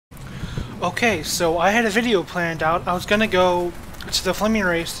Okay, so I had a video planned out. I was gonna go to the Flaming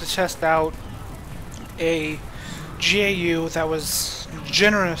Race to test out a GAU that was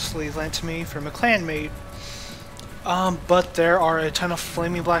generously lent to me from a clanmate. But there are a ton of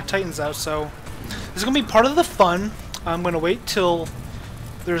Flaming Black Titans out, so this is gonna be part of the fun. I'm gonna wait till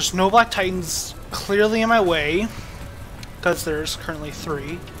there's no Black Titans clearly in my way, because there's currently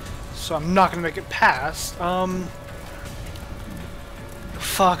 3, so I'm not gonna make it past.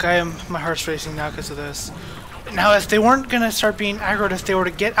 Fuck, my heart's racing now because of this. Now, if they weren't gonna start being aggroed, if they were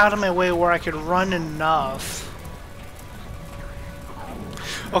to get out of my way where I could run enough.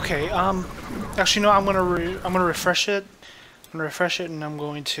 Okay, actually no, I'm gonna refresh it. I'm gonna refresh it, and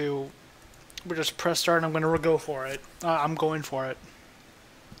we'll just press start, and I'm gonna go for it. I'm going for it.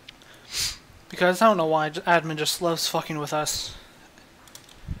 Because I don't know why, admin just loves fucking with us.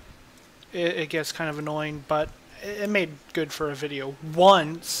 It gets kind of annoying, but it made good for a video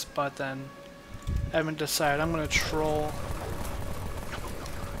once, but then admin decided I'm gonna troll.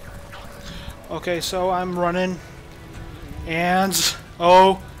 Okay, so I'm running, and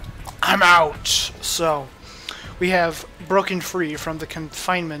oh, I'm out. So we have broken free from the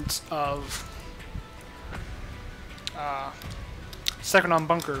confinement of Second on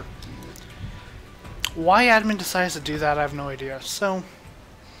Bunker. Why admin decides to do that, I have no idea. So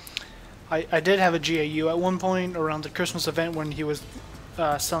I did have a GAU at one point around the Christmas event when he was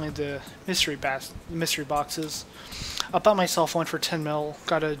selling the mystery boxes. I bought myself one for 10 mil,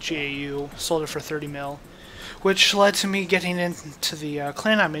 got a GAU, sold it for 30 mil, which led to me getting into the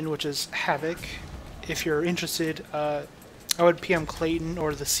clan I'm in, which is Havoc. If you're interested, I would PM Clayton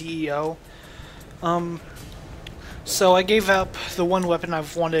or the CEO. So I gave up the one weapon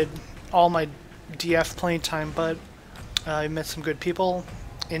I've wanted all my DF playing time, but I met some good people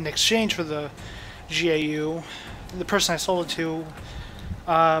in exchange for the GAU. The person I sold it to,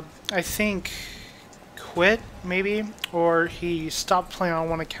 I think, quit, maybe, or he stopped playing on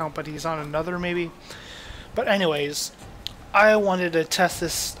one account, but he's on another, maybe. But anyways, I wanted to test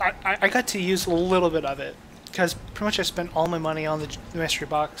this. I got to use a little bit of it, because pretty much I spent all my money on the mystery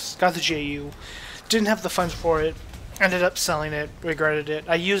box, got the GAU, didn't have the funds for it, ended up selling it, regretted it.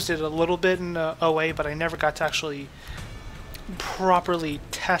 I used it a little bit in OA, but I never got to actually properly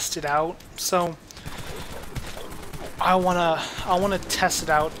test it out. So I wanna test it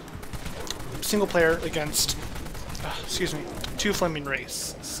out single player against excuse me, 2 Flaming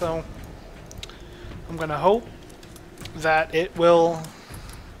Race. So I'm gonna hope that it will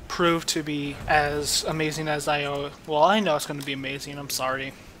prove to be as amazing as I know it's gonna be amazing. I'm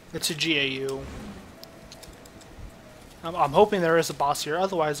sorry, it's a GAU. I'm hoping there is a boss here,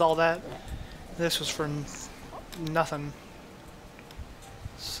 otherwise this was for nothing.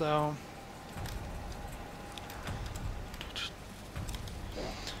 So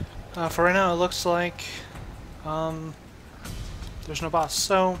for right now it looks like there's no boss,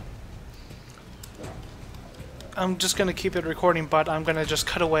 so I'm just gonna keep it recording, but I'm gonna just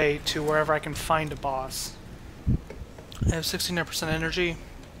cut away to wherever I can find a boss. I have 69% energy.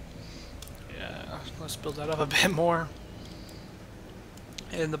 Yeah, let's build that up a bit more.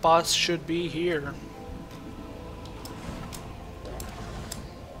 And the boss should be here.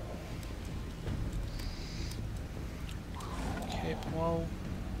 Okay, whoa.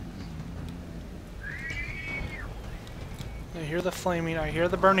 I hear the flaming, I hear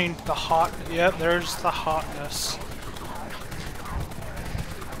the burning, the hot. Yep, there's the hotness.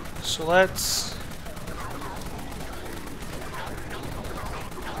 So let's...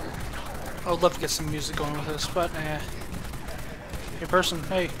 I would love to get some music going with this, but eh. Hey person,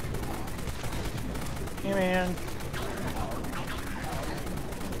 hey. Hey man.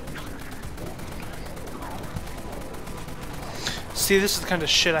 See, this is the kind of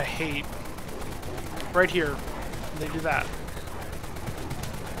shit I hate. Right here, they do that.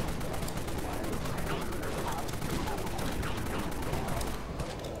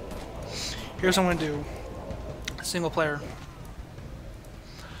 Here's what I'm gonna do. Single player.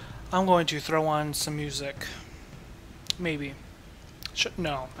 I'm going to throw on some music. Maybe.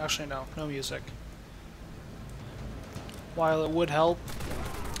 No, actually no music. While it would help,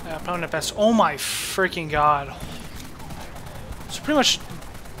 probably not best. Oh my freaking god! So pretty much,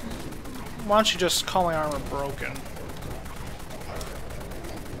 why don't you just call my armor broken?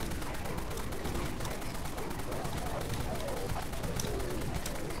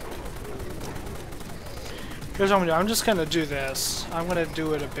 Here's what I'm gonna do. I'm just gonna do this. I'm gonna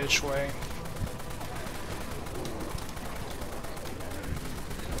do it a bitch way.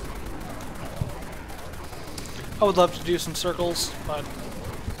 I would love to do some circles, but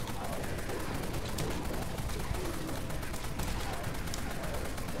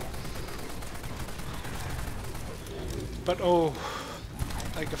But oh,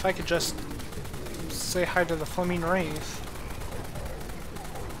 like if I could just say hi to the Flaming Wraith.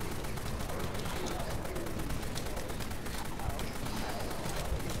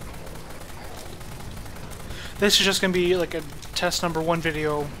 This is just gonna be like a test number 1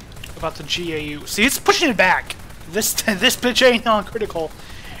 video about the GAU. See, it's pushing it back. This bitch ain't non-critical,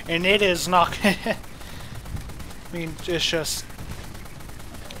 and it is not. I mean, it's just.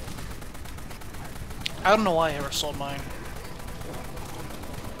 I don't know why I ever sold mine.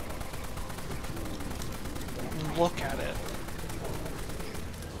 Look at it.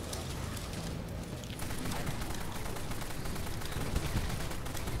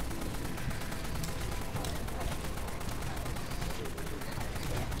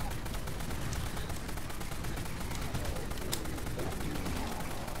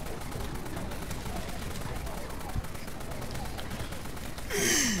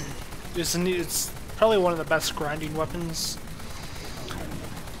 It's probably one of the best grinding weapons.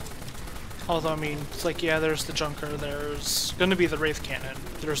 Although, I mean, it's like, yeah, there's the Junker, there's gonna be the Wraith Cannon,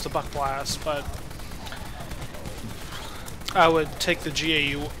 there's the Buck Blast, but I would take the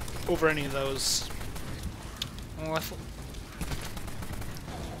GAU over any of those.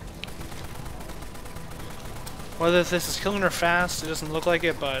 Whether this is killing her fast, it doesn't look like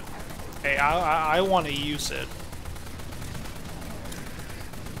it, but hey, I want to use it.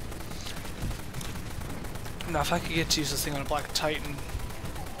 Now, if I could get to use this thing on a Black Titan.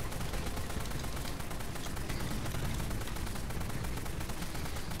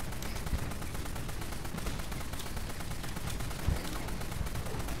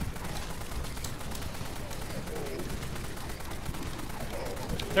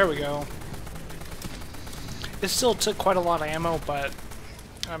 There we go. It still took quite a lot of ammo, but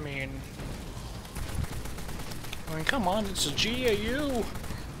I mean, come on, it's a GAU.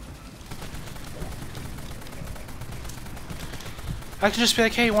 I could just be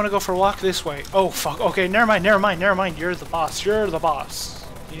like, hey, you want to go for a walk this way? Oh, fuck. Okay, never mind. You're the boss. You're the boss.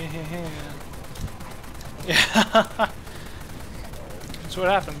 Yeah. Yeah. That's what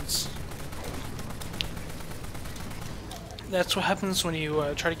happens. That's what happens when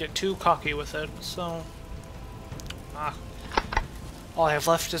you try to get too cocky with it. So, all I have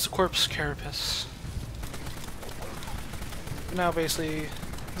left is a corpse carapace. Now, basically,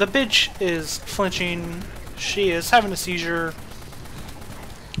 the bitch is flinching. She is having a seizure.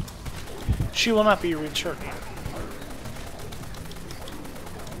 She will not be returning.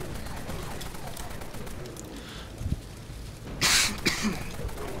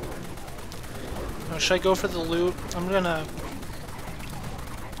 Now, should I go for the loot? I'm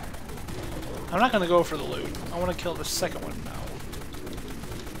not gonna go for the loot. I want to kill the second one now.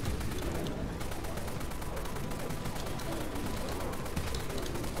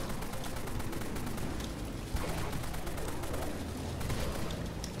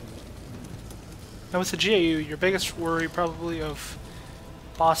 Now with the GAU, your biggest worry probably of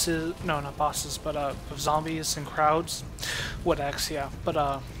bosses, no, not bosses, but of zombies and crowds. What X, yeah.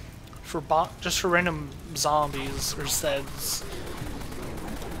 But just for random zombies or Zeds,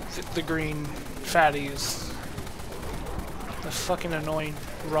 the green fatties, the fucking annoying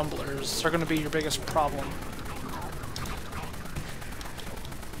rumblers are gonna be your biggest problem.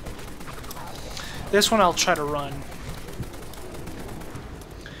 This one I'll try to run.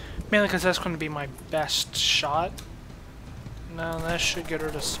 Mainly because that's going to be my best shot. Now that should get her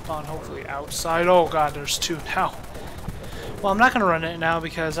to spawn hopefully outside. Oh god, there's two now. Well, I'm not going to run it now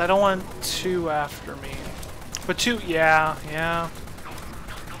because I don't want two after me. But two, yeah.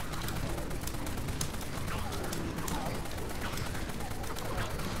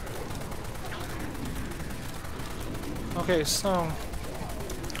 Okay, so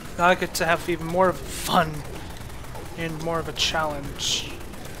now I get to have even more of fun and more of a challenge.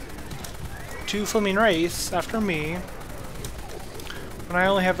 Two Flaming Wraiths after me, when I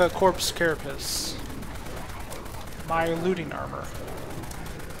only have a corpse carapace. My looting armor.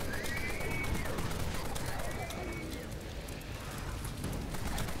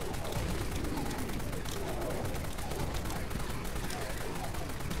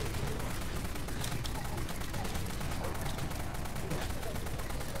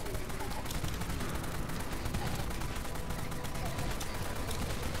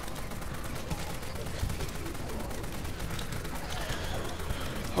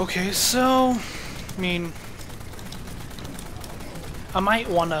 Okay, so, I mean, I might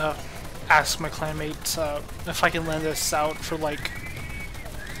want to ask my clanmates if I can lend this out for, like,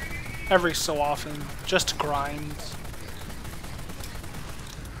 every so often, just to grind.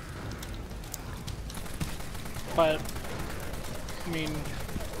 But, I mean,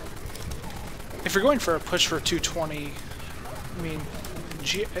 if you're going for a push for 220, I mean,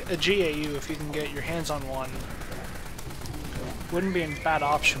 a GAU, if you can get your hands on one, wouldn't be a bad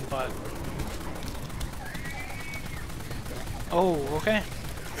option, but... Oh, okay.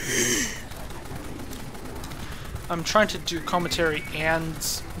 I'm trying to do commentary and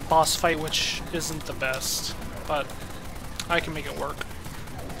boss fight, which isn't the best, but I can make it work.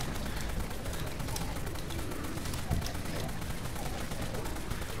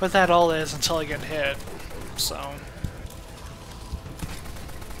 But that all is until I get hit, so...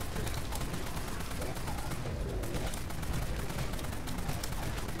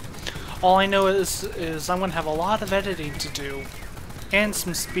 All I know is I'm going to have a lot of editing to do, and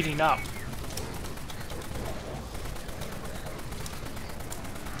some speeding up.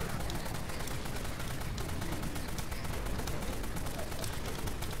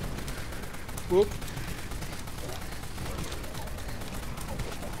 Whoop.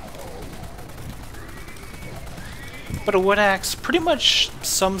 But a wood axe pretty much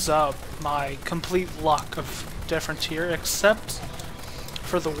sums up my complete luck of different tier, except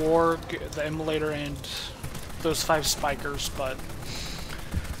for the warg, the immolator, and those 5 spikers, but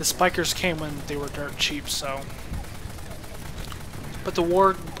the spikers came when they were dirt cheap, so... But the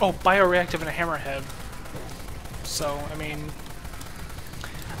warg... Oh, bioreactive and a hammerhead. So, I mean...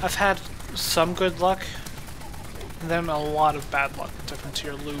 I've had some good luck, and then a lot of bad luck with different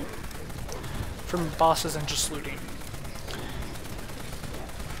tier loot. From bosses and just looting.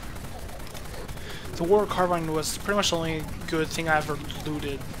 The War Carbine was pretty much the only good thing I ever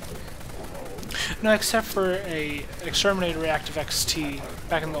looted. No, except for a Exterminator Reactive XT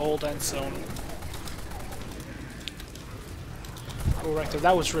back in the old end zone. Oh, right there,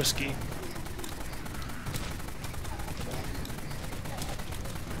 that was risky.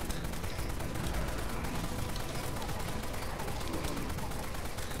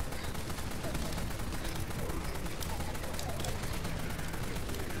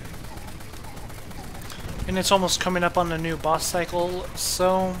 And it's almost coming up on the new boss cycle,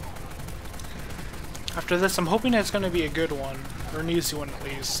 so after this I'm hoping it's going to be a good one, or an easy one at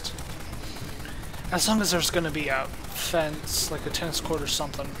least. As long as there's going to be a fence, like a tennis court or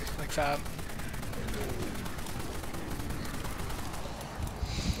something like that.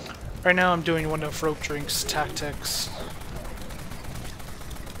 Right now I'm doing one of Rope Drink's tactics.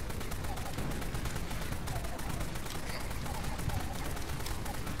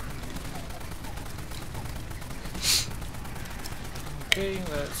 Okay,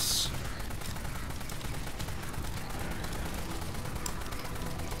 let's...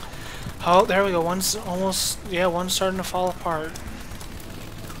 Oh, there we go. One's almost... Yeah, one's starting to fall apart.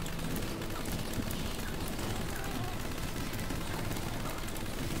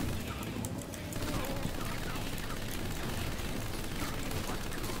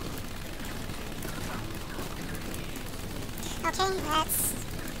 Okay, let's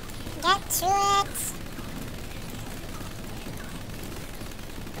get to it.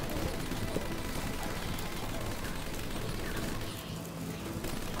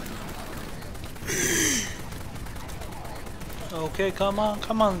 Okay, come on,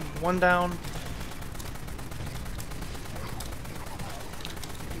 come on. One down.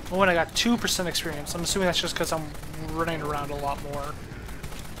 Oh, and I got 2% experience. I'm assuming that's just because I'm running around a lot more.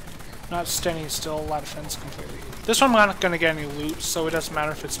 Not standing still, a lot of fence completely. This one I'm not going to get any loot, so it doesn't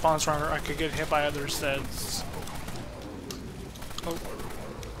matter if it spawns wrong or I could get hit by others that's... Oh.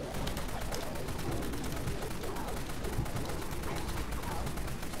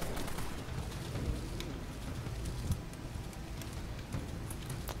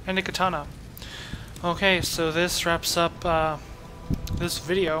 And a katana. Okay, so this wraps up this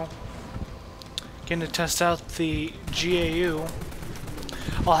video. Getting to test out the GAU.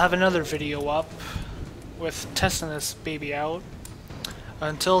 I'll have another video up with testing this baby out.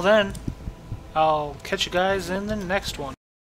 Until then, I'll catch you guys in the next one.